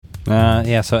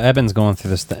Yeah, so Eben's going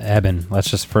through this. Eben. Let's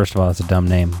just, first of all, it's a dumb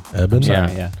name. Eben?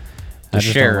 Sorry, yeah. The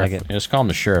sheriff. Like it. Just call him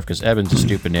the sheriff because Eben's a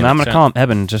stupid name. No, I'm going to call him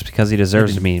Eben just because he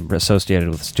deserves to be associated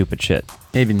with stupid shit.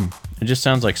 Eben. It just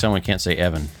sounds like someone can't say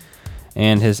Evan.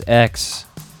 And his ex,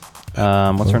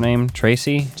 what's her name?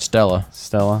 Tracy? Stella.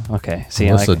 Okay. See,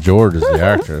 Melissa George is the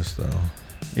actress, though.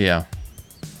 Yeah.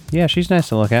 Yeah, she's nice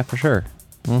to look at for sure.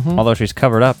 Although she's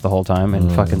covered up the whole time in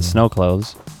fucking snow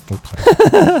clothes.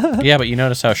 Yeah, but you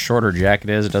notice how short her jacket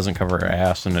is? It doesn't cover her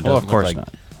ass, and it doesn't Well, of course look like...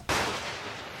 not.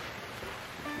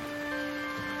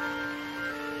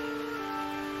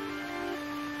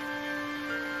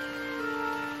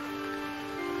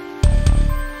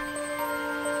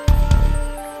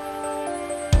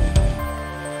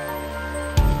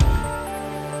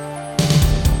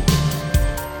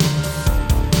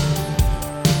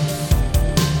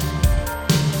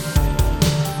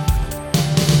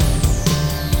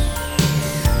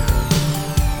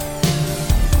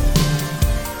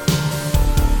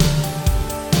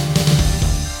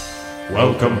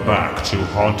 Welcome back to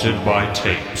Haunted by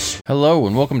Tapes. Hello,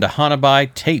 and welcome to Haunted by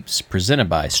Tapes, presented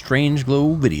by Strange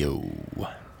Glow Video.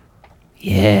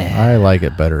 Yeah. I like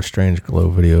it better. Strange Glow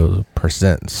Videos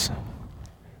presents.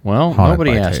 Well, Haunted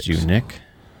nobody by asked Tapes. you, Nick.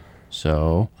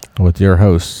 So... With your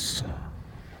hosts,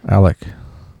 Alec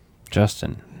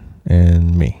Justin.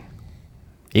 and me.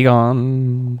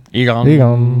 Egon.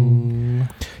 Egon.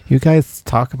 You guys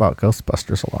talk about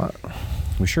Ghostbusters a lot.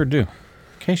 We sure do.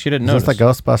 In case you didn't Is notice. this the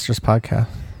Ghostbusters podcast?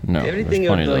 No, Everything there's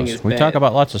plenty you're doing of those. is We bad. talk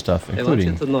about lots of stuff, I want you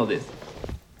including to know this.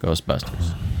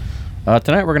 Ghostbusters.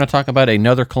 Tonight we're going to talk about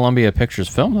another Columbia Pictures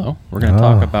film, though. We're going to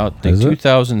talk about the is it?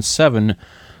 2007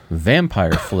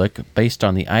 vampire flick based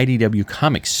on the IDW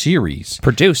comic series,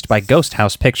 Produced by Ghost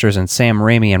House Pictures and Sam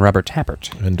Raimi and Robert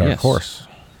Tappert. And Dark Yes. Horse.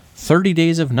 30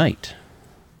 Days of Night.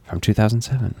 From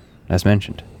 2007, as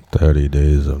mentioned. 30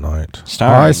 Days of Night.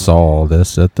 Starring I saw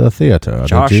this at the theater.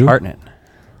 Josh Did you? Hartnett.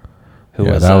 Who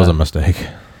Yeah, was, that was a mistake.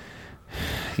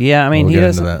 Yeah, I mean, We'll he get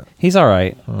doesn't. into that. He's all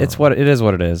right. It is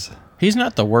what it is. He's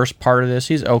not the worst part of this.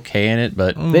 He's okay in it,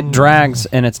 but It drags,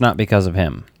 and it's not because of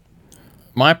him.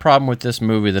 my problem with this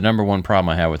movie, the number one problem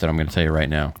I have with it, I'm going to tell you right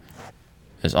now,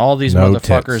 is all these No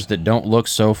motherfuckers tits. that don't look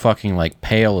so fucking like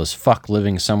pale as fuck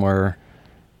living somewhere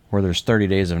where there's 30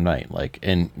 days of night, like,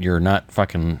 and you're not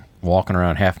fucking walking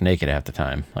around half naked half the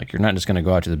time. Like, you're not just going to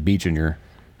go out to the beach in your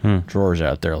drawers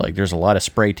out there. Like, there's a lot of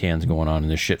spray tans going on in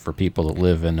this shit for people that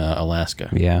live in Alaska.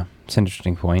 Yeah, it's an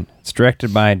interesting point. It's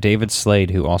directed by David Slade,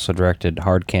 who also directed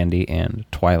Hard Candy and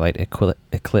Twilight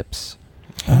Eclipse.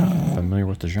 Familiar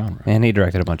with the genre. And he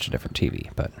directed a bunch of different TV,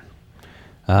 but...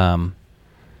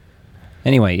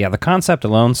 Anyway, yeah, the concept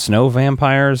alone, snow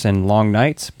vampires and long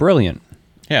nights, brilliant.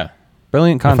 Yeah.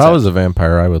 Brilliant If concept. I was a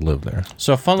vampire, I would live there.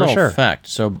 So, fun For little sure. fact.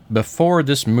 So, before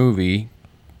this movie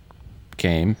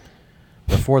came,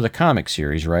 before the comic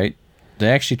series, right? They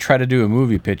actually tried to do a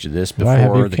movie pitch of this Why have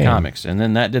before you the came? comics. And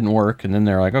then that didn't work. And then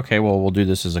they're like, okay, well, we'll do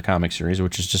this as a comic series,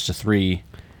 which is just a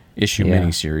 3-issue Yeah.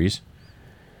 miniseries.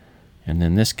 And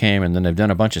then this came, and then they've done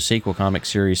a bunch of sequel comic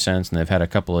series since, and they've had a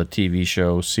couple of TV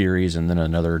show series, and then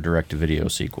another direct-to-video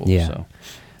sequel. Yeah. So,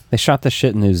 They shot this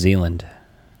shit in New Zealand.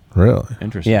 Really?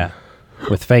 interesting. Yeah,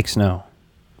 with fake snow.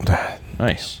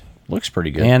 Nice. Looks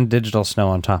pretty good. And digital snow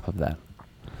on top of that.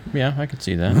 Yeah, I could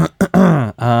see that.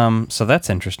 So that's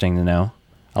interesting to know.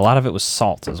 A lot of it was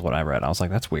salt, is what I read. I was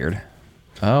like, that's weird.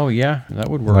 Oh, yeah, that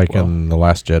would work Like well. in The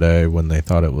Last Jedi when they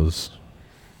thought it was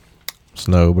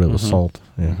snow, but it was salt.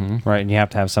 Yeah. Right, and you have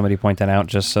to have somebody point that out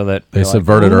just so that... They you're like,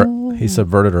 subverted "Oh." he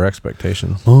subverted our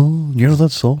expectations. Oh, you know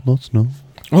that's salt, not snow.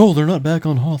 Oh, they're not back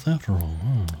on Hoth after all.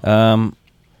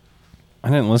 I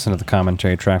didn't listen to the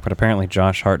commentary track, but apparently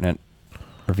Josh Hartnett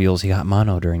reveals he got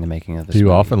mono during the making of this Do you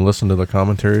movie. often listen to the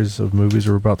commentaries of movies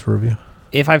we're about to review?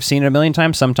 If I've seen it a million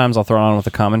times, sometimes I'll throw it on with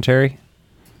the commentary.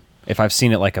 If I've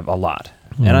seen it like a lot.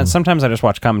 And sometimes I just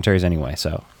watch commentaries anyway,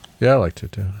 so... Yeah, I like to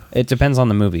too. It depends on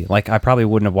the movie. Like, I probably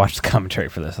wouldn't have watched the commentary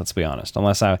for this, let's be honest.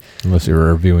 Unless Unless you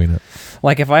were reviewing it.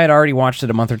 Like, if I had already watched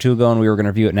it a month or two ago and we were going to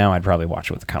review it now, I'd probably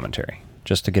watch it with the commentary.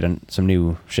 Just to get some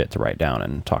new shit to write down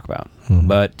and talk about.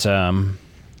 But, yeah,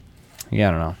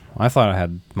 I don't know. I thought I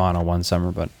had mono one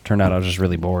summer, but turned out I was just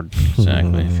really bored.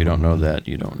 Exactly. If you don't know that,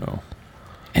 you don't know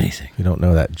anything. You don't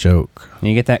know that joke. And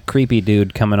you get that creepy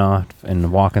dude coming off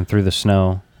and walking through the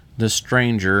snow, The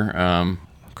stranger,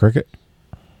 Cricket?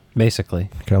 basically.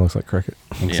 Kind of looks like Cricket.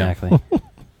 Exactly.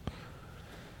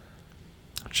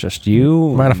 Just you,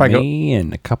 Mind if I go- me,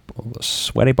 and a couple of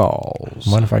sweaty balls.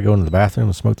 Mind if I go into the bathroom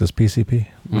and smoke this PCP?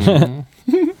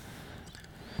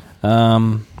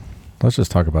 Let's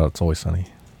just talk about It's Always Sunny.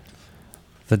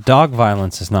 The dog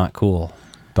violence is not cool.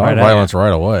 Dog Right violence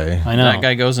right away. I know. That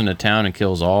guy goes into town and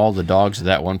kills all the dogs of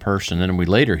that one person. Then we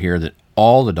later hear that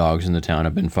all the dogs in the town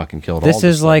have been fucking killed. This all the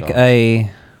is sled like dogs.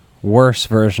 a worse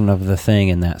version of The Thing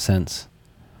in that sense.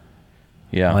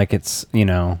 Yeah. Like it's,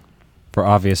 for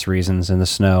obvious reasons in the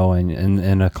snow and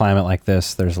in a climate like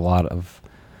this, there's not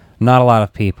a lot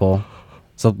of people.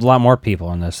 It's a lot more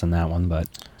people in this than that one, but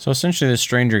So essentially, the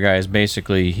stranger guy is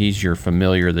basically, he's your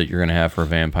familiar that you're going to have for a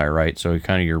vampire, right? So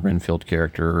kind of your Renfield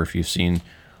character, or if you've seen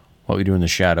What We Do in the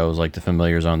Shadows, like the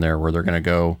familiars on there, where they're going to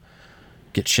go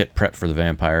get shit prepped for the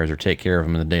vampires or take care of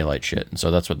them in the daylight shit. And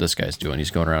so that's what this guy's doing. He's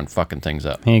going around fucking things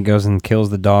up. he goes and kills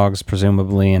the dogs,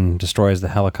 presumably, and destroys the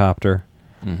helicopter.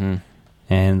 Mm-hmm.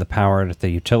 And the power at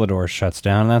the utilidor shuts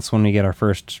down. And that's when we get our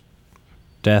first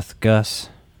death, Gus.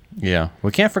 Yeah.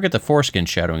 We can't forget the foreskin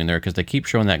shadowing in there because they keep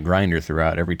showing that grinder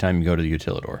throughout every time you go to the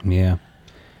utilidor. Yeah.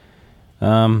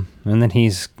 And then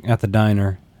he's at the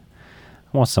diner.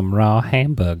 I want some raw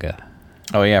hamburger.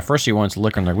 Oh, yeah. First he wants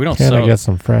liquor in there. We don't Can I sell... get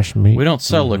some fresh meat? We don't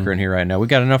sell liquor in here right now. We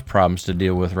got enough problems to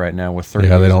deal with right now with 30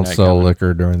 Yeah, they years don't of that sell coming.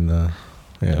 liquor during the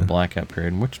Blackout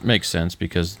period, which makes sense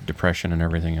because depression and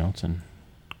everything else, and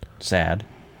sad.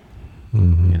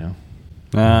 Mhm. You know.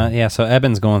 Yeah, so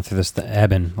Eben's going through this.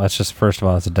 Eben, let's just, first of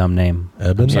all, it's a dumb name.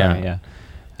 Eben? I'm sorry, Yeah. yeah.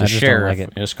 The I just sheriff. don't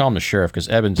like it. Just call him the sheriff because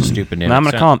Eben's a stupid name. No, I'm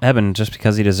It going to call him Eben just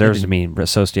because he deserves to be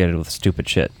associated with stupid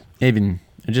shit. Even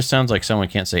it just sounds like someone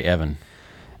can't say Evan.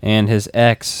 And his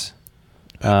ex,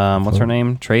 what's her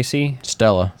name? Tracy?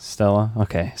 Stella. Stella?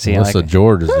 Okay. See, Melissa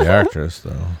George is the actress,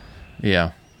 though.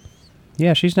 Yeah.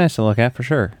 yeah, she's nice to look at for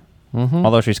sure. Mm-hmm.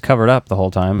 Although she's covered up the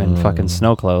whole time in fucking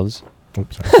snow clothes.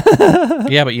 Oops,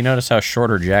 sorry. Yeah, but you notice how short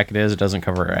her jacket is? It doesn't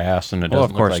cover her ass, and it Well,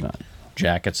 doesn't of course look like not.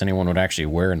 jackets anyone would actually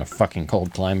wear in a fucking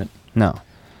cold climate. No.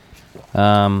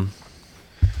 And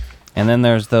then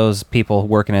there's those people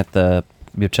working at the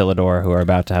utilidor who are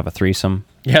about to have a threesome.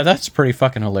 Yeah, that's a pretty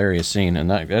fucking hilarious scene, and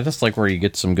that's like where you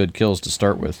get some good kills to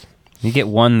start with. You get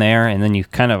one there, and then you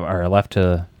kind of are left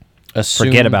to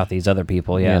forget about these other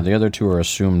people. Yeah. The other two are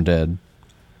assumed dead.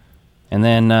 And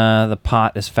then the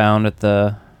pot is found at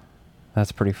the...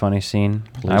 That's a pretty funny scene.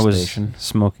 Police I was station.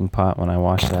 smoking pot when I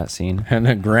watched that scene. And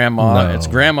then grandma, No. it's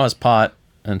grandma's pot,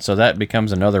 and so that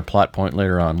becomes another plot point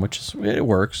later on, which is, it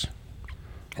works.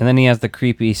 And then he has the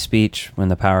creepy speech when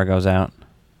the power goes out.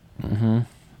 Mm-hmm.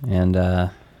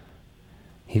 And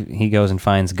he goes and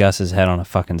finds Gus's head on a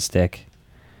fucking stick.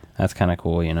 That's kind of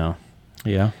cool, you know.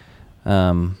 Yeah.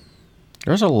 Um,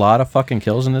 There's a lot of fucking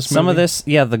kills in this movie. some of this,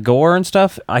 yeah, the gore and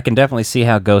stuff, I can definitely see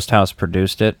how Ghost House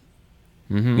produced it.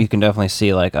 Mm-hmm. You can definitely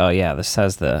see, like, oh, yeah, this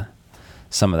has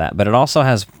some of that. But it also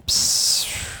has...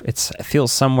 it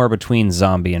feels somewhere between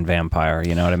zombie and vampire,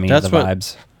 you know what I mean? That's the what-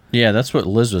 vibes. Yeah, that's what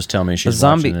Liz was telling me. The She's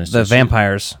zombie, watching this. the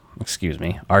vampires, excuse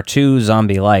me, are too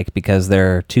zombie-like because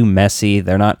they're too messy.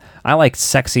 They're not. I like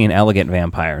sexy and elegant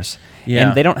vampires. Yeah.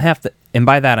 And they don't have to. And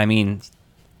by that I mean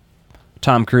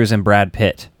Tom Cruise and Brad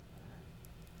Pitt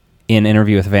in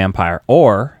Interview with a Vampire,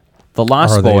 or The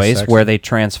Lost Are they Boys, sexy? where they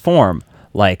transform.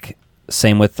 Like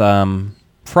same with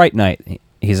Fright Night.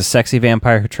 He's a sexy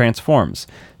vampire who transforms.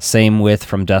 Same with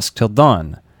From Dusk Till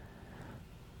Dawn.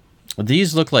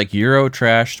 These look like Euro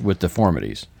trashed with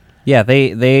deformities. Yeah,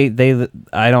 they.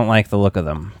 I don't like the look of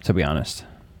them, to be honest.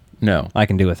 No. I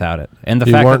can do without it. And the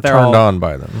You fact weren't that they're turned all, on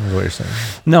by them, is what you're saying.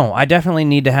 No, I definitely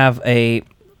need to have a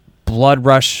blood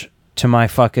rush to my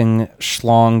fucking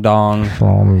schlong dong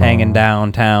hanging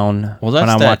downtown Well, that's when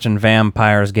I'm that- watching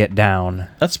vampires get down.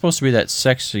 That's supposed to be that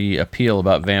sexy appeal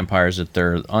about vampires, that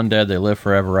they're undead, they live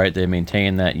forever, right? They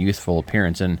maintain that youthful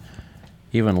appearance. And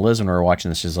even Liz, when we were watching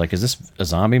this, she's like, is this a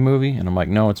zombie movie? And I'm like,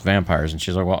 no, it's vampires. And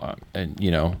she's like, well, and,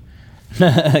 you know,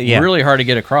 Yeah. really hard to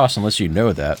get across unless you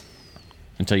know that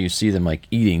until you see them like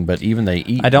eating. But even they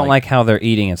eat. I don't like how they're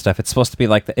eating and stuff. It's supposed to be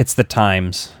like it's the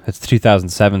times. It's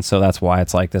 2007, so that's why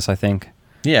it's like this, I think.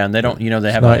 Yeah, and they don't. You know,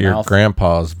 they have Not a your mouth.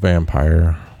 grandpa's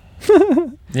vampire.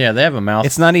 Yeah, they have a mouth.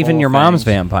 It's not even full your of mom's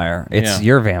fangs. vampire. It's Yeah.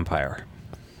 your vampire.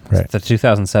 Right. It's the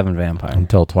 2007 vampire.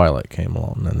 Until Twilight came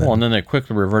along. And then, Well, and then they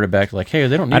quickly reverted back, like, hey,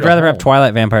 they don't need. I'd a rather have home.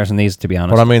 Twilight vampires than these, to be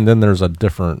honest. but I mean, then there's a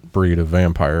different breed of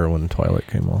vampire when Twilight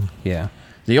came on. Yeah.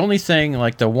 The only thing,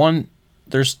 like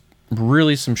there's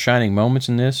really some shining moments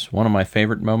in this. One of my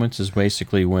favorite moments is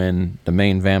basically when the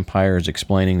main vampire is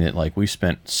explaining that, like, we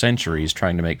spent centuries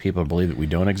trying to make people believe that we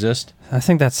don't exist. I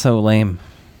think that's so lame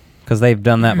because they've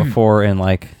done that before in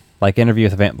like Interview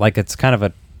with a Vamp. Like it's kind of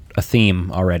a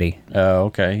theme already. Oh,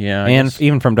 okay, yeah. I And guess.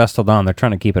 even From Dusk Till Dawn, they're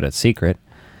trying to keep it a secret.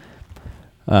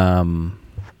 I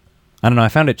don't know. I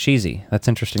found it cheesy. That's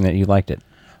interesting that you liked it.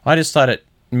 I just thought it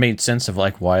made sense of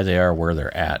like why they are where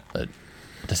they're at. But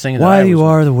the thing that I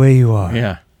was, the way you are.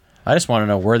 yeah, I just want to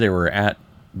know where they were at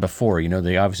before. You know,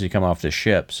 they obviously come off this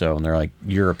ship, so and they're like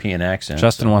European accents.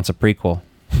 Justin wants a prequel.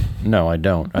 No, I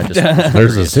don't. I just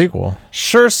There's a sequel.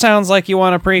 Sure sounds like you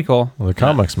want a prequel. Well, the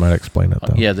comics might explain it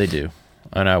though. Yeah, they do,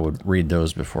 and I would read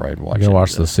those before I'd watch. You gonna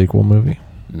watch the sequel movie?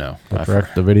 No, The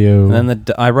direct the video. And then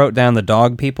I wrote down the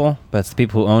dog people. That's the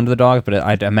people who owned the dog, but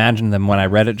I'd imagine them when I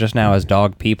read it just now as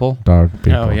dog people. Dog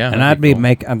people. Oh yeah, And I'd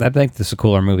make this a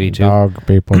cooler movie too. Dog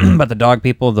people. But the dog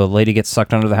people, the lady gets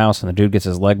sucked under the house and the dude gets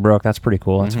his leg broke. That's pretty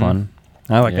cool. That's fun.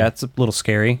 I like that. It's a little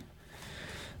scary.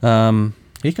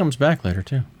 He comes back later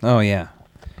too. Oh yeah.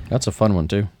 That's a fun one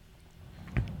too.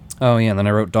 Oh yeah. And then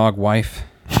I wrote dog wife.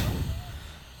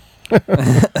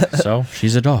 So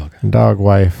she's a dog. Dog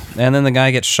wife. And then the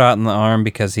guy gets shot in the arm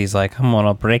because he's like, I'm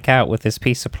gonna break out with this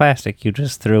piece of plastic you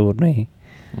just threw at me.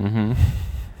 Mm-hmm.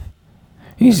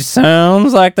 He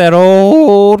sounds like that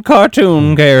old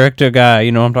cartoon character guy.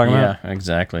 You know what I'm talking about? Yeah,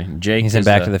 exactly. Jake He's in is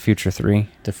Back to the Future 3.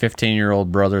 the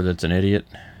 15-year-old brother that's an idiot.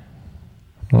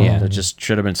 Yeah. That just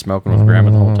should have been smoking with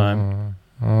grandma the whole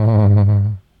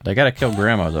time. They gotta kill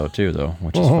grandma though,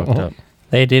 which is fucked up.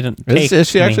 They didn't take Is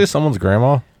she me. actually someone's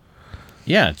grandma?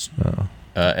 Yeah, it's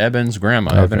Eben's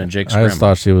grandma. Eben and Jake's I grandma. just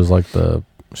thought she was like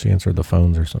she answered the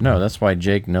phones or something. No, that's why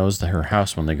Jake knows her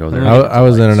house when they go there. I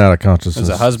was in and out of consciousness. There's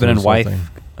a husband and this whole wife. thing.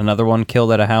 Another one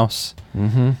killed at a house.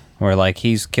 Mm-hmm. Where like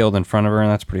he's killed in front of her, and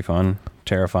that's pretty fun.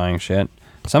 Terrifying shit.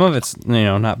 Some of it's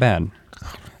not bad.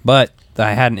 But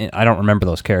I don't remember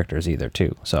those characters either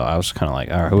too. So I was kind of like,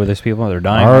 all right, who are these people? They're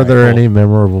dying. Are All right, there cool. any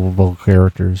memorable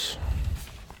characters?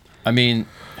 I mean,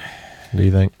 Do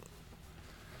you think?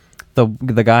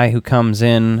 The guy who comes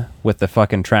in with the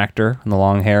fucking tractor and the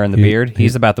long hair and the beard,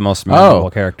 he's about the most memorable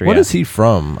character. What is he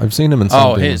from? I've seen him in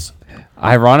something.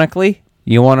 Ironically,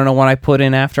 you want to know what I put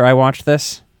in after I watched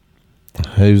this?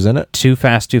 Who's in it? Too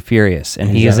Fast, Too Furious,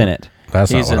 and he is in it. That's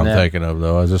He's not what in I'm that. thinking of,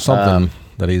 though. Is there something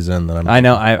that he's in that I'm... I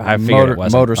know. I figured it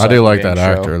wasn't. I do like that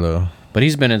gang show. actor, though. But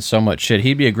he's been in so much shit.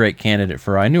 He'd be a great candidate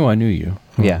for I Knew You.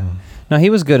 Yeah. No, he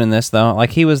was good in this though. Like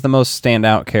he was the most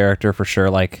standout character for sure.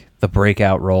 Like the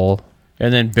breakout role.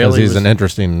 And then Because Billy he's was, an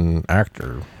interesting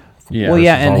actor. yeah, Well,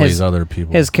 yeah, versus and all his these other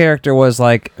people. his character was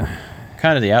like,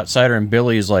 kind of the outsider, and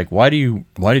Billy is like, why did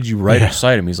you write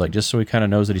beside him? He's like, just so he kind of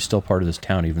knows that he's still part of this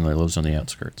town, even though he lives on the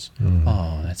outskirts.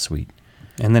 Oh, that's sweet.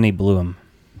 and then he blew him.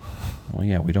 Well,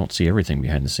 yeah, we don't see everything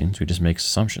behind the scenes. We just make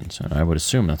assumptions, and I would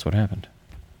assume that's what happened.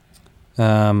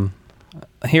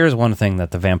 Here's one thing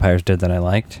that the vampires did that I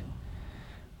liked.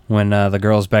 When the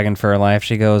girl's begging for her life,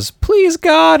 she goes, "Please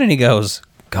God," and he goes,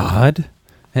 "God,"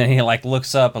 and he like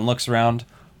looks up and looks around.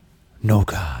 No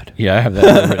God. Yeah, I have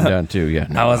that written down too. Yeah,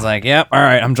 I was like, "Yep, all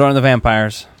right, I'm joining the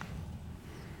vampires."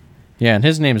 yeah, and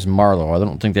his name's Marlowe. I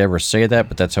don't think they ever say that,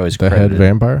 but that's how he's the head credited.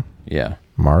 vampire? Yeah.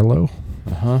 Marlowe?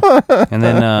 And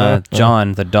then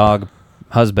John, the dog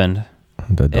husband,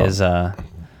 The dog. is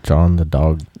John the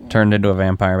dog. turned into a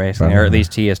vampire basically, or at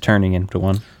least he is turning into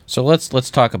one. So let's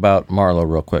talk about Marlowe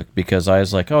real quick, because I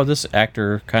was like, oh, this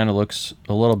actor kind of looks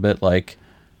a little bit like,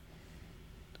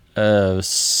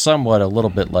 somewhat a little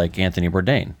bit like Anthony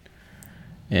Bourdain.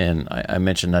 And I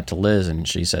mentioned that to Liz, and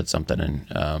she said something, and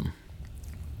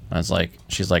I was like,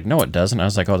 she's like, no, it doesn't. I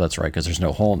was like, oh, that's right, because there's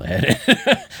no hole in the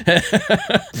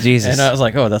head. Jesus. And I was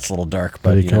like, oh, that's a little dark.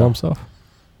 But Did he you kill know, himself?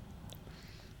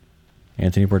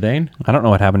 Anthony Bourdain? I don't know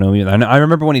what happened to him either. I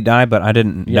remember when he died, but I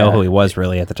didn't know Yeah. who he was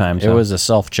really at the time. It So. was a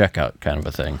self-checkout kind of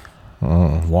a thing.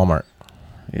 Oh, Walmart.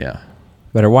 Yeah.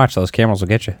 Better watch, those cameras will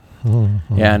get you.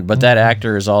 Yeah, but that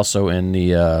actor is also in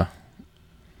the.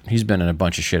 He's been in a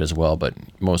bunch of shit as well, but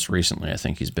most recently, I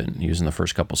think he was in the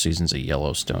first couple seasons of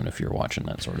Yellowstone. If you're watching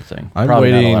that sort of thing,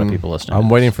 Probably not a lot of people listening. I'm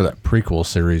to waiting this. for that prequel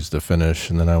series to finish,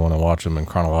 and then I want to watch them in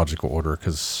chronological order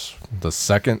because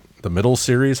the middle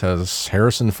series has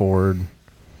Harrison Ford.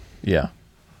 Yeah,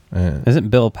 And Isn't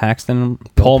Bill Paxton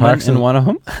Pullman Paxton? in one of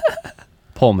them?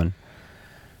 Pullman.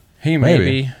 he may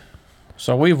Maybe. be.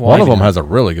 So we've one watched. of them has a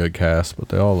really good cast, but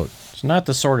they all look. It's not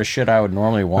the sort of shit I would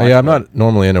normally watch. Yeah, I'm but not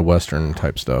normally into Western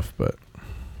type stuff, but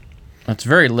It's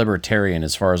very libertarian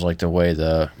as far as like the way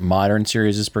the modern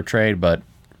series is portrayed, but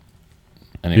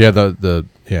anyway.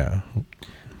 yeah,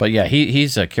 But yeah,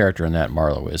 he's a character in that.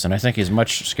 Marlowe is, and I think he's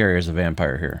much scarier as a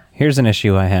vampire here. Here's an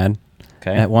issue I had.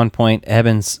 Okay. At one point,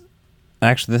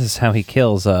 actually, this is how he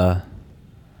kills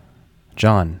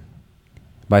John.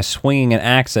 By swinging an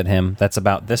axe at him that's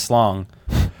about this long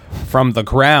from the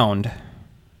ground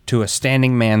to a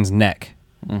standing man's neck.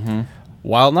 Mm-hmm.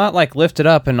 While not like lifted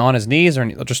up and on his knees or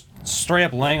anything, just straight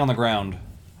up laying on the ground.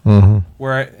 Mm-hmm.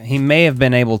 Where he may have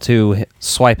been able to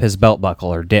swipe his belt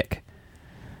buckle or dick.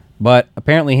 But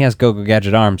apparently he has Go-Go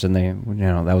Gadget arms, and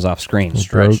that was off screen.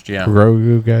 Stretched, yeah.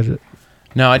 Grogu gadget.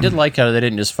 No, I did like how they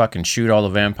didn't just fucking shoot all the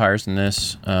vampires in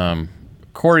this.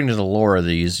 According to the lore of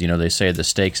these, they say the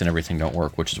stakes and everything don't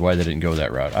work, which is why they didn't go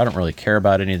that route. I don't really care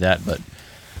about any of that, but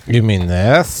You mean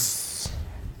this?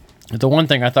 the one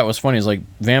thing I thought was funny is like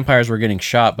vampires were getting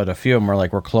shot, but a few of them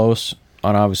were close.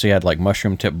 And obviously had like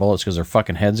mushroom tip bullets because their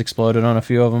fucking heads exploded on a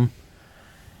few of them.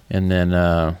 And then,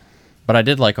 but I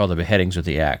did like all the beheadings with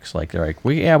the axe. Like they're like,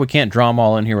 we can't draw them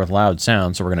all in here with loud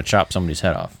sounds, so we're gonna chop somebody's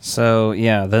head off. So,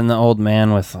 yeah, then the old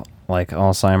man with, like,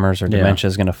 Alzheimer's or dementia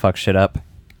is going to fuck shit up.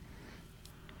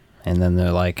 And then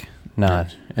they're like, nah,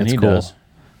 And it's he cool. does.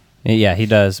 Yeah, he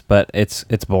does, but it's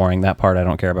boring. That part I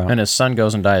don't care about. And his son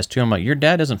goes and dies too. I'm like, your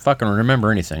dad doesn't fucking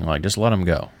remember anything. Like, just let him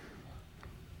go.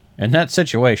 In that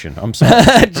situation, I'm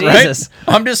sorry. Jesus.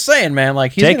 Right? I'm just saying, man.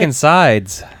 Like, he's Taking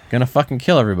sides. gonna fucking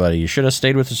kill everybody. You should have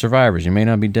stayed with the survivors. You may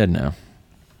not be dead now.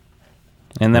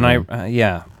 And then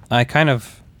I kind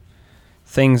of...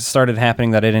 Things started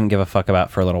happening that I didn't give a fuck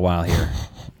about for a little while here.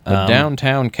 The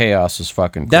downtown chaos is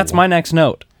fucking cool. That's my next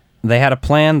note. They had a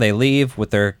plan, they leave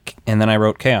with their... And then I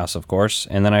wrote chaos, of course.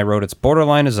 And then I wrote it's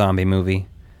borderline a zombie movie.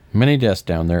 Many deaths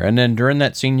down there. And then during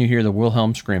that scene, you hear the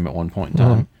Wilhelm scream at one point in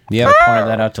time. Yep. I pointed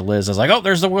that out to Liz. I was like, oh,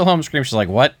 there's the Wilhelm scream. She's like,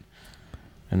 what?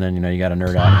 And then, you got to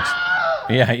nerd out.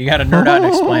 You got to nerd out and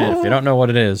explain it if you don't know what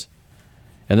it is.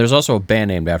 And there's also a band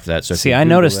named after that. So See, I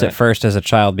noticed it first as a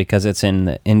child because it's in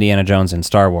the Indiana Jones and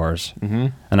Star Wars. Mm-hmm.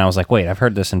 And I was like, wait, I've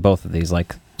heard this in both of these,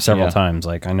 like, several times.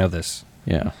 Like, I know this.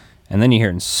 Yeah. And then you hear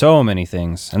it in so many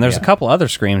things. And there's a couple other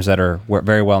screams that were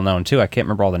very well known, too. I can't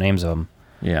remember all the names of them.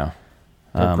 Yeah.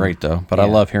 They're great, though. But I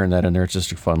love hearing that in there. It's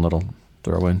just a fun little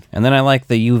throw in. And then I like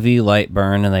the UV light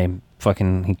burn, and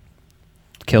he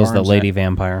kills the lady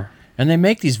vampire. And they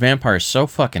make these vampires so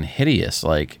fucking hideous.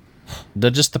 Like,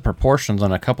 just the proportions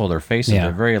on a couple of their faces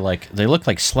are very, like, they look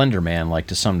like Slender Man, like,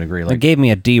 to some degree. Like, It gave me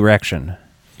a D-rection.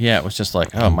 yeah, it was just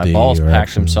like, oh, my balls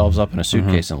packed themselves up in a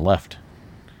suitcase and left.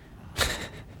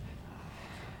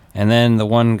 And then the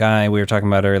one guy we were talking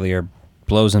about earlier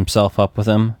blows himself up with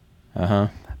him. Uh-huh.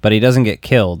 But he doesn't get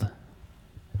killed.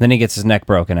 Then he gets his neck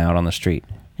broken out on the street.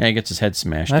 Yeah, he gets his head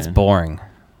smashed That's in. boring.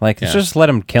 Like, Yeah. just let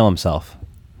him kill himself.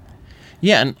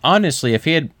 Yeah, and honestly, if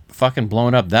he had fucking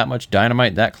blown up that much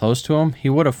dynamite that close to him, he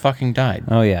would have fucking died.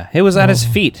 Oh, yeah. It was at his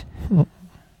feet.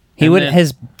 Then-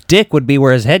 His dick would be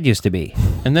where his head used to be.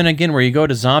 And then again, where you go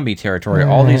to zombie territory,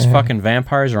 all these fucking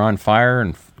vampires are on fire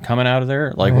and coming out of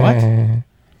there. Like, what?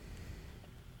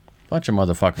 Bunch of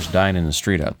motherfuckers dying in the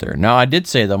street out there. Now, I did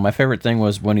say, though, my favorite thing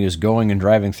was when he was going and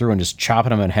driving through and just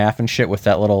chopping them in half and shit with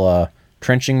that little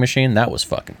trenching machine. That was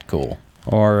fucking cool.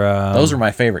 Or Those are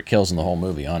my favorite kills in the whole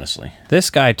movie, honestly. this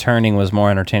guy turning was more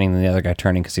entertaining than the other guy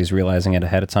turning because he's realizing it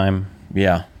ahead of time.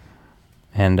 Yeah.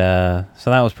 And so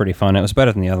that was pretty fun. It was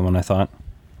better than the other one, I thought.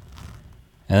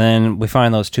 And then we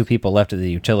find those two people left at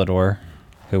the Utilidor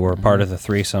who were part of the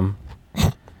threesome.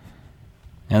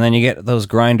 And then you get those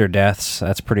grinder deaths.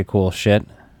 That's pretty cool shit.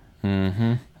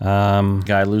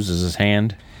 Guy loses his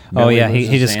hand. Oh, Billy yeah, loses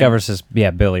he his discovers his...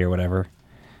 Yeah, Billy or whatever.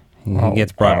 He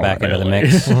gets brought back into the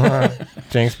mix.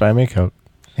 Jinx, buy me a Coke.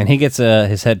 And he gets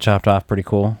his head chopped off pretty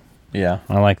cool. hand. Yeah.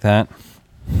 I like that.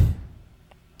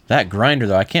 That grinder,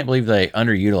 though, I can't believe they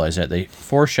underutilized that. They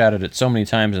foreshadowed it so many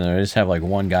times, and they just have, like,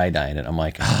 one guy die in it. I'm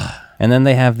like, And then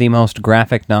they have the most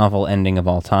graphic novel ending of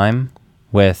all time,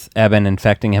 with Eben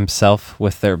infecting himself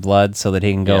with their blood so that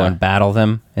he can go Yeah. and battle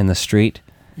them in the street.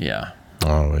 yeah.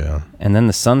 Oh, yeah. And then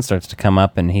the sun starts to come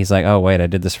up, and he's like, oh, wait, I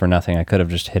did this for nothing. I could have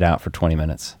just hid out for 20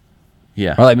 minutes.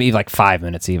 Yeah. Or like 5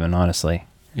 minutes even, honestly.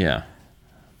 Yeah.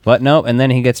 But no, and then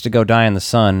he gets to go die in the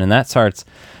sun, and that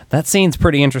scene's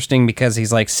pretty interesting because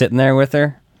he's like sitting there with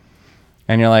her,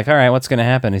 and you're like, all right, what's gonna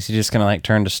happen? Is he just gonna like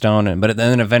turn to stone? But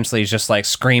then eventually he's just like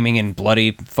screaming in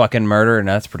bloody fucking murder, and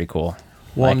that's pretty cool.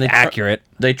 Well, Like, and accurate.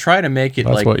 They try to make it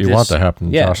That's like what you this, want to happen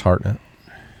to Yeah. Josh Hartnett.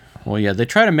 Well, yeah, they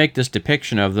try to make this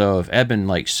depiction of Eben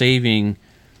like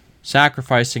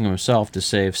sacrificing himself to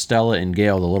save Stella and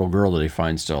Gail, the little girl that he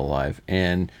finds still alive,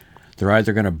 and they're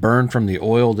either going to burn from the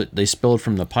oil that they spilled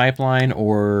from the pipeline,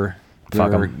 or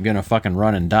Fuck they're 'em. going to fucking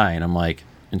run and die. And I'm like,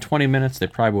 in 20 minutes, they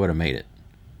probably would have made it.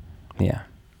 Yeah,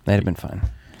 that'd have been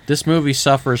fun. This movie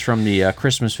suffers from the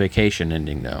Christmas Vacation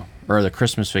ending, though, or the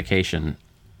Christmas Vacation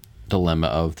dilemma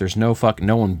of there's no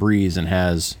one breathes and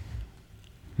has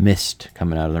mist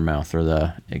coming out of their mouth, or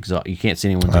the exhaust. You can't see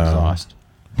anyone's exhaust.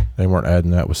 They weren't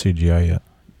adding that with CGI yet.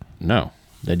 No,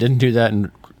 they didn't do that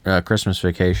in Christmas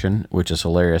Vacation, which is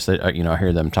hilarious. They, I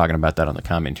hear them talking about that on the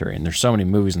commentary, and there's so many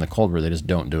movies in the cold where they just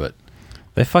don't do it.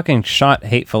 They fucking shot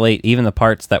Hateful Eight, even the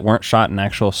parts that weren't shot in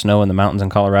actual snow in the mountains in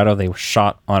Colorado, they were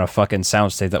shot on a fucking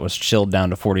soundstage that was chilled down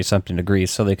to 40-something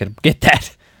degrees so they could get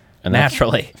that And that's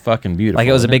naturally. fucking beautiful. Like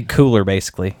it was a isn't big cooler,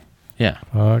 basically. Yeah.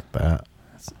 Fuck that.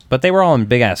 But they were all in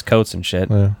big ass coats and shit.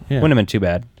 Yeah. Yeah. Wouldn't have been too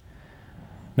bad.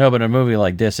 No, but in a movie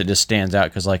like this, it just stands out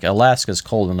because, like, Alaska's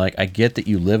cold, and, like, I get that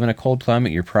you live in a cold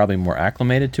climate, you're probably more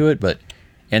acclimated to it, but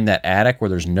in that attic where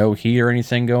there's no heat or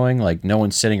anything going, like, no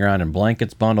one's sitting around in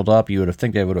blankets bundled up, you would have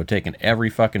think they would have taken every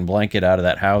fucking blanket out of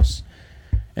that house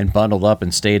and bundled up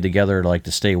and stayed together, like,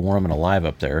 to stay warm and alive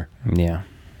up there. Yeah.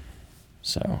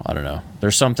 So, I don't know.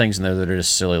 There's some things in there that are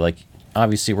just silly. Like,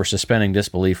 obviously, we're suspending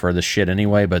disbelief for this shit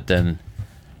anyway, but then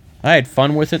I had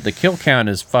fun with it. The kill count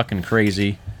is fucking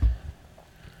crazy.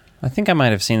 I think I might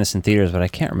have seen this in theaters, but I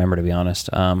can't remember, to be honest.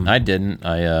 I didn't.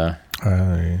 Well,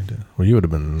 you would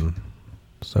have been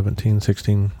 17,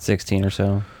 16. 16 or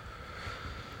so.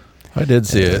 I did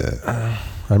see it. I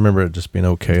remember it just being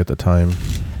okay at the time.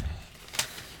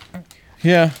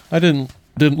 Yeah, I didn't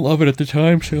love it at the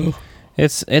time, so...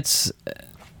 It's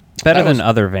better than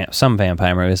other some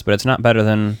vampire movies, but it's not better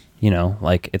than, you know,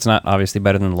 like, it's not obviously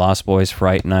better than Lost Boys,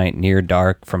 Fright Night, Near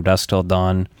Dark, From Dusk Till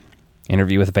Dawn,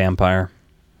 Interview with a Vampire.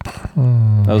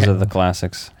 Those are the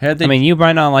classics. I mean, you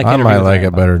might not like I Interview might with a like it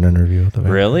Vampire. better than Interview with the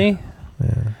Vampire. Really?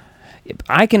 Yeah.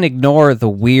 I can ignore the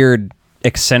weird,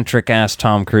 eccentric-ass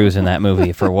Tom Cruise in that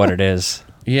movie for what it is.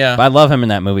 Yeah. But I love him in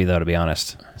that movie, though, to be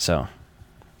honest. So...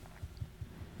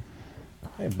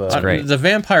 It's great. The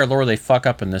vampire lore they fuck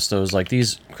up in this, though, is like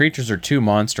these creatures are too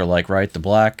monster-like, right? The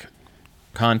black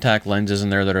contact lenses in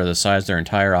there that are the size of their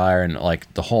entire eye, and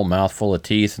like the whole mouth full of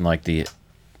teeth, and like the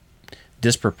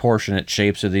disproportionate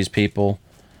shapes of these people.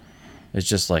 It's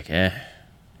just like, eh.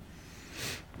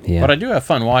 Yeah. But I do have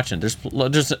fun watching.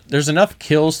 There's enough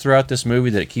kills throughout this movie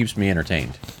that it keeps me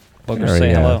entertained. Booger, There say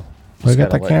you go. hello. Look at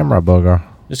gotta the let- camera, Booger.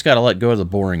 Just gotta let go of the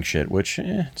boring shit, which,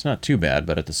 it's not too bad,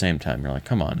 but at the same time, you're like,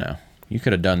 come on now. You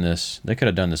could have done this. They could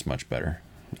have done this much better.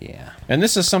 Yeah. And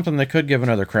this is something they could give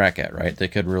another crack at, right? They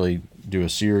could really do a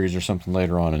series or something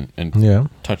later on and Yeah.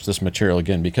 touch this material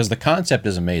again, because the concept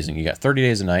is amazing. You got 30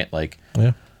 Days a Night, like,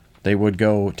 Yeah. they would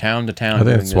go town to town. I think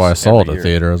doing that's why I this saw it every at the year.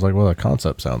 theater. I was like, well, the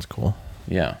concept sounds cool.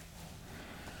 Yeah.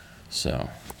 So,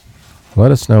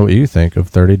 Let us know what you think of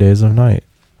 30 Days of Night.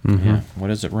 yeah. What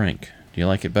does it rank? Do you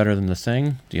like it better than The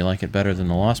Thing? Do you like it better than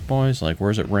The Lost Boys? Like,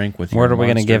 where's it rank with Where your are we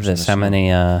going to give monsters this? and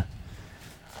the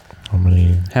How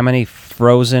many? How many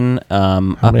frozen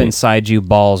up many- inside you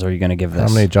balls are you going to give this?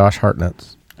 How many Josh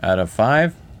Hartnetts? Out of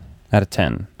 5? Out of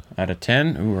 10? Out of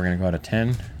 10? Ooh, we're going to go out of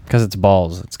 10. Because it's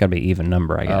balls. It's got to be an even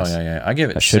number, I Oh, guess. yeah. I give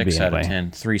it That should 6 be out of anyway.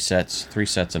 10. 3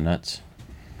 sets of nuts.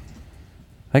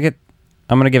 I'm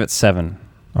going to give it 7.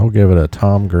 I'll give it a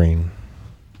Tom Green.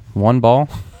 1 ball?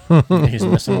 He's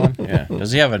missing one? Yeah.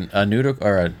 Does he have a noodle,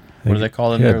 or a, what do they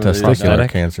call it? He in had there? testicular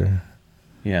prosthetic? cancer.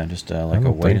 Yeah, just I like a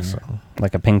don't weight think in so. there.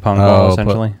 Like a ping pong ball, Oh,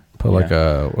 essentially? Put like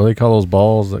a, what do they call those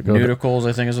balls that go? Nudicles,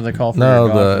 I think is what they call for No,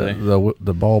 your golf, do they?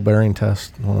 the ball bearing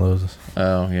test. One of those.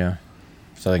 Oh, yeah.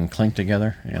 So they can clink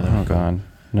together? Yeah. they're Oh, cool. God.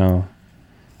 No.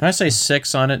 Can I say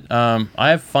 6 on it? I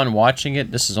have fun watching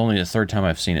it. This is only the 3rd time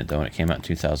I've seen it, though, and it came out in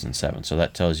 2007. So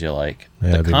that tells you, like, Yeah,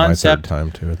 the it'd be my third concept. time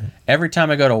too. I think. Every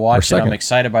time I go to watch Or it, I'm second.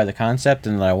 excited by the concept,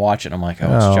 and then I watch it, and I'm like, oh,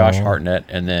 it's Josh Oh. Hartnett,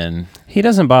 and then He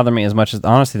doesn't bother me as much as...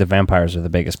 Honestly, the vampires are the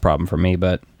biggest problem for me,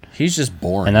 but... he's just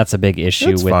boring. And that's a big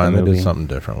issue That's with fine. the They movie. did something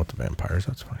different with the vampires.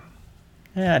 That's fine.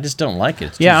 Yeah, I just don't like it.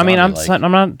 It's Yeah, too I mean, zombie-like.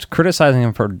 I'm not criticizing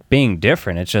him for being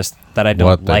different. It's just that I don't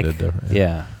What they like... did different,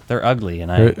 Yeah. They're ugly, and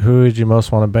Who would you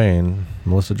most want to bane?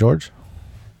 Melissa George?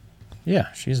 Yeah,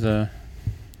 she's the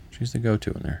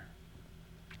go-to in there.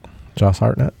 Josh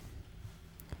Hartnett?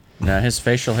 Now his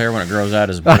facial hair when it grows out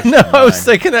is I bushy know. and I was mine.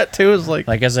 thinking that too. Is like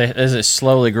Like as it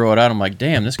slowly grow it out, I'm like,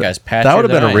 damn, this guy's patchier that would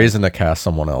have than been I a am. reason to cast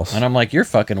someone else. And I'm like, you're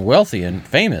fucking wealthy and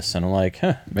famous, and I'm like,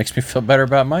 huh, makes me feel better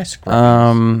about my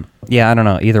scrubs. Yeah, I don't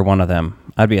know. Either one of them.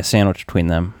 I'd be a sandwich between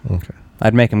them. Okay.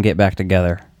 I'd make them get back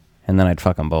together, and then I'd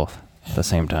fuck them both at the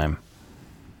same time.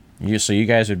 So you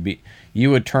guys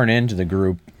would turn into the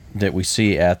group that we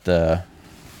see at the,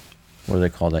 what do they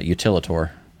call that?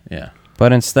 Utilitor. Yeah.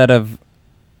 But instead of...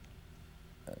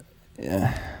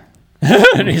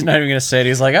 And he's not even gonna say it.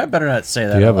 He's like, I better not say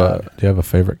that. Do you out have loud. do you have a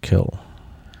favorite kill?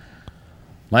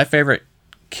 My favorite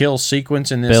kill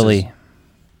sequence in this Billy is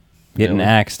getting Billy.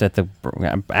 axed at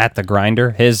the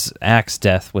grinder. His axe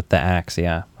death with the axe,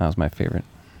 yeah. That was my favorite.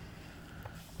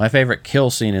 my favorite kill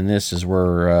scene in this is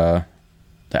where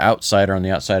the outsider on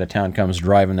the outside of town comes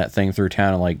driving that thing through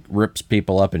town and like rips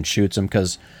people up and shoots them,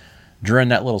 because during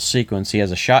that little sequence he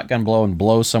has a shotgun blow and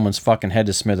blows someone's fucking head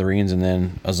to smithereens, and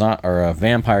then a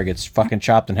vampire gets fucking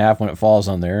chopped in half when it falls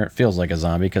on there. It feels like a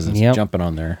zombie because it's Yep. jumping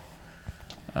on there.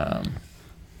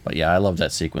 But yeah, I love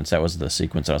that sequence. That was the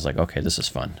sequence I was like, okay, this is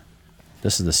fun.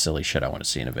 This is the silly shit I want to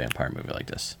see in a vampire movie like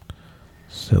this.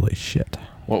 Silly shit.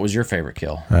 What was your favorite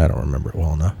kill? I don't remember it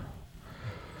well enough.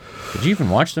 Did you even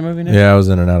watch the movie, Nick? Yeah, I was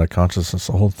in and out of consciousness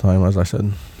the whole time, as I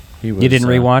said. He was, You didn't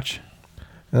rewatch?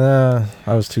 I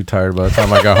was too tired by the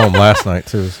time I got home last night,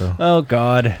 too. So Oh,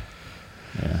 God.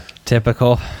 Yeah.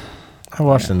 Typical. I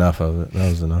watched enough of it. That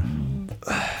was enough.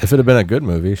 If it had been a good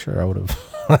movie, sure, I would have.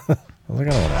 I was like,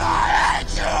 I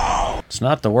don't know. It's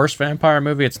not the worst vampire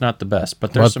movie. It's not the best,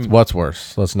 but there's some. What's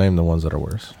worse? Let's name the ones that are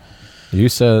worse. You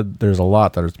said there's a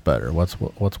lot that is better. What's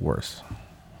worse?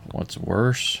 What's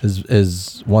worse?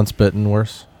 Is Once Bitten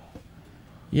worse?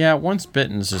 Yeah, Once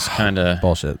Bitten's is kind of.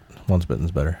 Bullshit. Once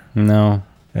Bitten's better. No.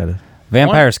 Yeah, it is.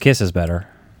 Vampire's Kiss is better.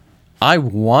 I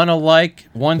want to like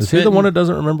Once Is he Bitten. the one that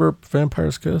doesn't remember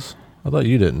Vampire's Kiss? I thought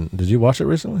you didn't. Did you watch it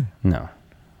recently? No.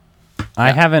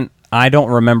 I haven't. I don't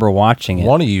remember watching it.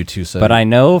 One of you two said. But I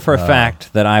know for a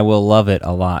fact that I will love it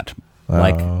a lot.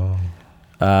 Like, Oh.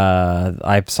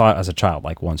 I saw it as a child,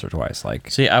 like once or twice. Like,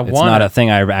 See, I it's wanna- not a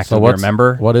thing I actively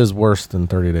remember. What is worse than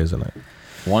 30 Days a Night?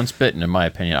 Once Bitten, in my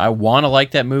opinion. I want to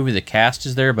like that movie. The cast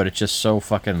is there, but it's just so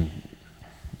fucking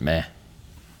meh.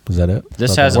 Is that it?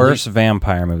 This Okay. has Worst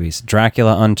vampire movies: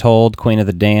 Dracula Untold, Queen of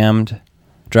the Damned,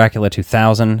 Dracula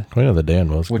 2000, Queen of the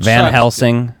Damned was. Which Van sucks.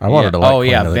 Helsing. I wanted to like. Oh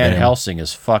Queen yeah, of the Van Damned. Helsing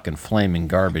is fucking flaming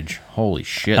garbage. Holy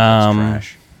shit, that's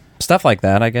trash. Stuff like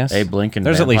that, I guess. Abe Lincoln,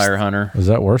 There's Vampire at least Hunter. Is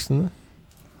that worse than that?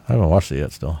 I haven't watched it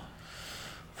yet. Still.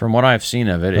 From what I've seen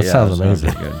of it, That yeah, sounds it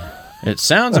amazing. pretty good. It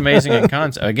sounds amazing in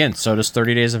concept. Again, so does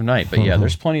 30 Days of Night. But yeah,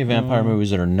 there's plenty of vampire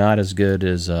movies that are not as good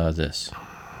as this.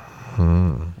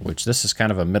 Which this is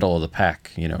kind of a middle of the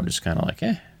pack, you know, just kind of like,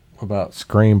 eh. What about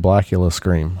Scream, Blackula,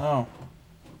 Scream? Oh.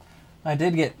 I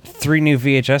did get 3 new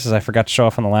VHSs I forgot to show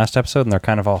off on the last episode, and they're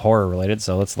kind of all horror related,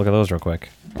 so let's look at those real quick.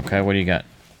 Okay, what do you got?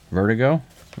 Vertigo?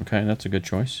 Okay, that's a good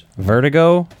choice.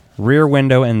 Vertigo, Rear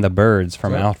Window, and The Birds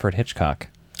from Alfred Hitchcock.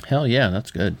 Hell yeah, that's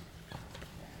good.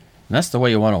 And that's the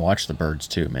way you want to watch The Birds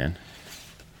too, man.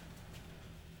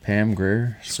 Pam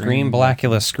Grier. Scream,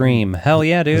 Blackula, Scream. Hell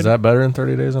yeah, dude. Is that better than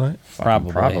 30 Days a Night?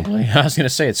 Probably. Probably. I was going to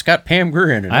say, it's got Pam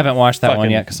Grier in it. I haven't watched that one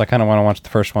Fucking- yet because I kind of want to watch the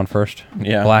first one first.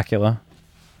 Yeah. Blackula.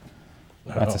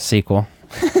 That's a sequel.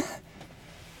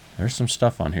 There's some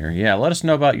stuff on here. Yeah, let us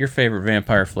know about your favorite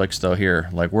vampire flicks, though, here.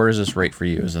 Like, where does this rate for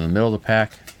you? Is it in the middle of the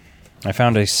pack? I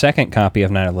found a second copy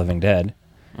of Night of the Living Dead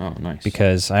Oh, nice.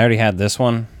 because I already had this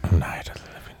one, Night of the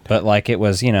Living Dead. but like it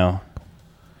was, you know,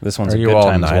 this one's Are a you good all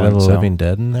times Night one. of the So Living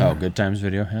Dead in there? Oh, Good Times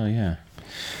Video? Hell yeah. you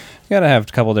gotta have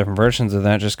a couple different versions of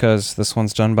that just because this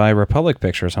one's done by Republic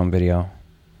Pictures Home Video.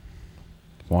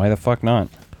 Why the fuck not?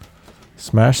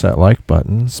 Smash that like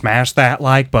button, Smash that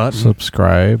like button.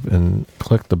 subscribe, and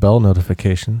click the bell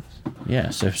notification. Yeah,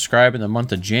 subscribe in the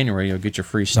month of January. You'll get your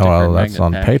free sticker. Oh, well, that's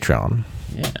magnet on pack. Patreon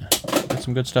Yeah, got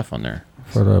some good stuff on there.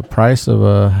 for the price of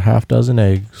a half dozen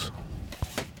eggs.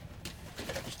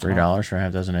 It's $3 for a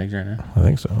half dozen eggs right now. I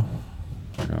think so.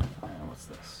 No, What's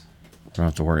this? don't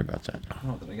have to worry about that.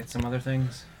 Oh, did I get some other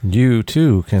things? You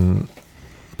too can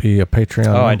be a Patreon.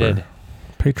 Oh, I member. did.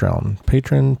 Patron.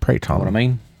 What I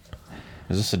mean?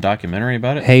 Is this a documentary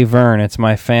about it? Hey Vern, it's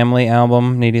my family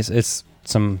album. It's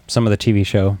some of the TV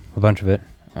show, a bunch of it.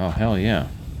 Oh, hell yeah.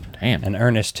 Damn. An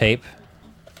Ernest tape.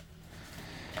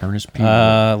 Ernest P.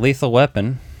 Lethal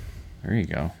Weapon. There you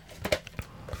go.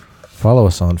 Follow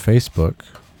us on Facebook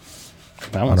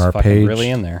That one's our fucking page. really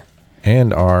in there.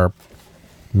 and our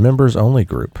members only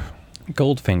group.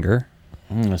 Goldfinger.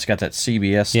 It's got that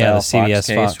CBS style Yeah, the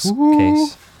CBS Fox Fox case.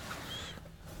 case.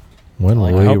 When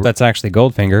will I hope that's actually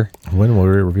Goldfinger. when will we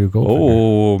review Goldfinger?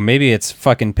 Oh, maybe it's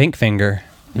fucking Pink Finger.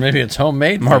 Maybe it's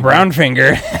homemade. More brown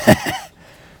finger.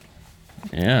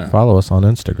 Yeah. Follow us on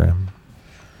Instagram.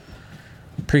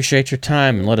 Appreciate your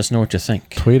time and let us know what you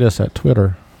think. Tweet us at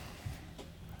Twitter.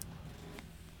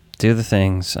 Do the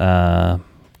things.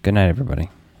 Good night, everybody.